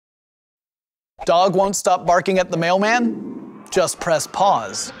Dog won't stop barking at the mailman? Just press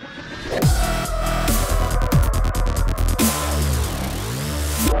pause.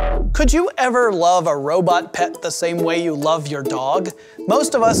 Could you ever love a robot pet the same way you love your dog?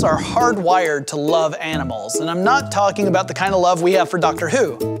 Most of us are hardwired to love animals, and I'm not talking about the kind of love we have for Doctor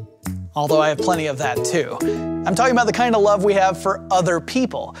Who, although I have plenty of that too. I'm talking about the kind of love we have for other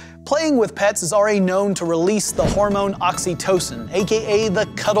people. Playing with pets is already known to release the hormone oxytocin, aka the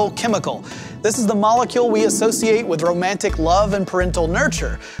cuddle chemical. This is the molecule we associate with romantic love and parental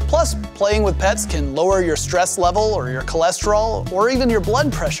nurture. Plus, playing with pets can lower your stress level or your cholesterol or even your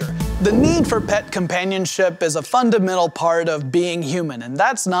blood pressure. The need for pet companionship is a fundamental part of being human, and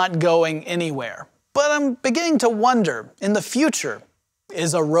that's not going anywhere. But I'm beginning to wonder, in the future,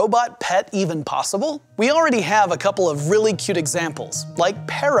 is a robot pet even possible? We already have a couple of really cute examples, like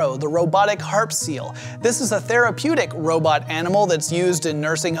Pero, the robotic harp seal. This is a therapeutic robot animal that's used in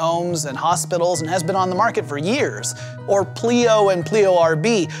nursing homes and hospitals and has been on the market for years. Or Pleo and Pleo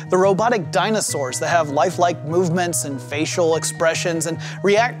RB, the robotic dinosaurs that have lifelike movements and facial expressions and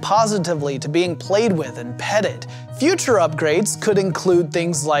react positively to being played with and petted. Future upgrades could include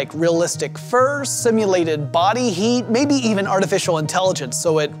things like realistic fur, simulated body heat, maybe even artificial intelligence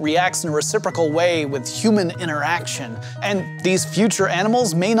so it reacts in a reciprocal way with human interaction. And these future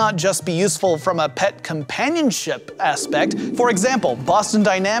animals may not just be useful from a pet companionship aspect. For example, Boston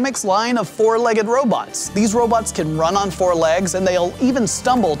Dynamics' line of four-legged robots. These robots can run on four legs, and they'll even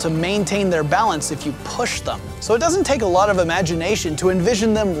stumble to maintain their balance if you push them. So it doesn't take a lot of imagination to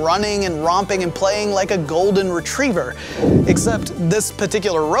envision them running and romping and playing like a golden retriever. Except this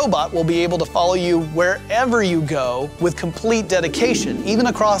particular robot will be able to follow you wherever you go with complete dedication, even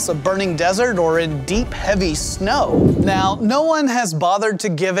across a burning desert or in deep, heavy snow. Now, no one has bothered to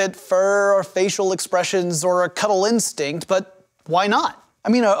give it fur or facial expressions or a cuddle instinct, but why not? I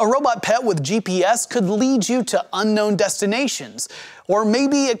mean, a robot pet with GPS could lead you to unknown destinations, or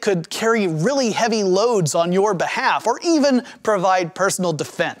maybe it could carry really heavy loads on your behalf, or even provide personal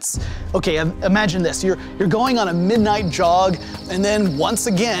defense. Okay, imagine this, you're going on a midnight jog, and then once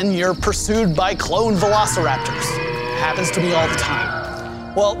again, you're pursued by clone velociraptors. Happens to me all the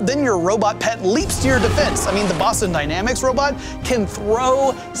time. Well, then your robot pet leaps to your defense. I mean, the Boston Dynamics robot can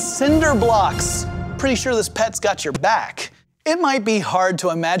throw cinder blocks. Pretty sure this pet's got your back. It might be hard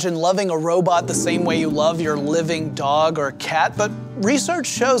to imagine loving a robot the same way you love your living dog or cat, but research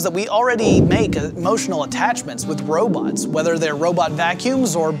shows that we already make emotional attachments with robots, whether they're robot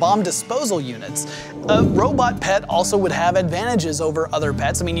vacuums or bomb disposal units. A robot pet also would have advantages over other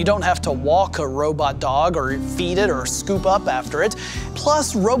pets. I mean, you don't have to walk a robot dog or feed it or scoop up after it.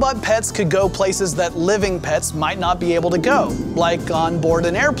 Plus, robot pets could go places that living pets might not be able to go, like on board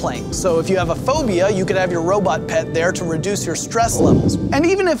an airplane. So if you have a phobia, you could have your robot pet there to reduce your stress levels. And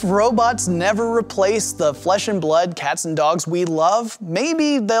even if robots never replace the flesh and blood cats and dogs we love,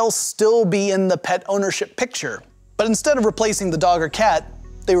 maybe they'll still be in the pet ownership picture. But instead of replacing the dog or cat,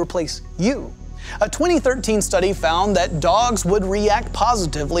 they replace you. A 2013 study found that dogs would react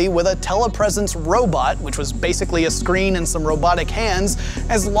positively with a telepresence robot, which was basically a screen and some robotic hands,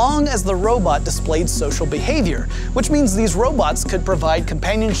 as long as the robot displayed social behavior, which means these robots could provide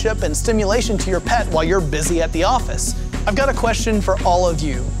companionship and stimulation to your pet while you're busy at the office. I've got a question for all of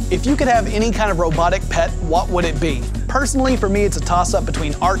you. If you could have any kind of robotic pet, what would it be? Personally, for me, it's a toss-up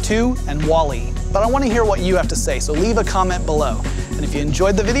between R2 and Wall-E. But I want to hear what you have to say, so leave a comment below. And if you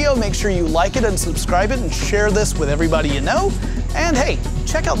enjoyed the video, make sure you like it and subscribe it and share this with everybody you know. And hey,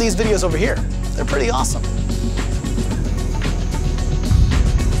 check out these videos over here. They're pretty awesome.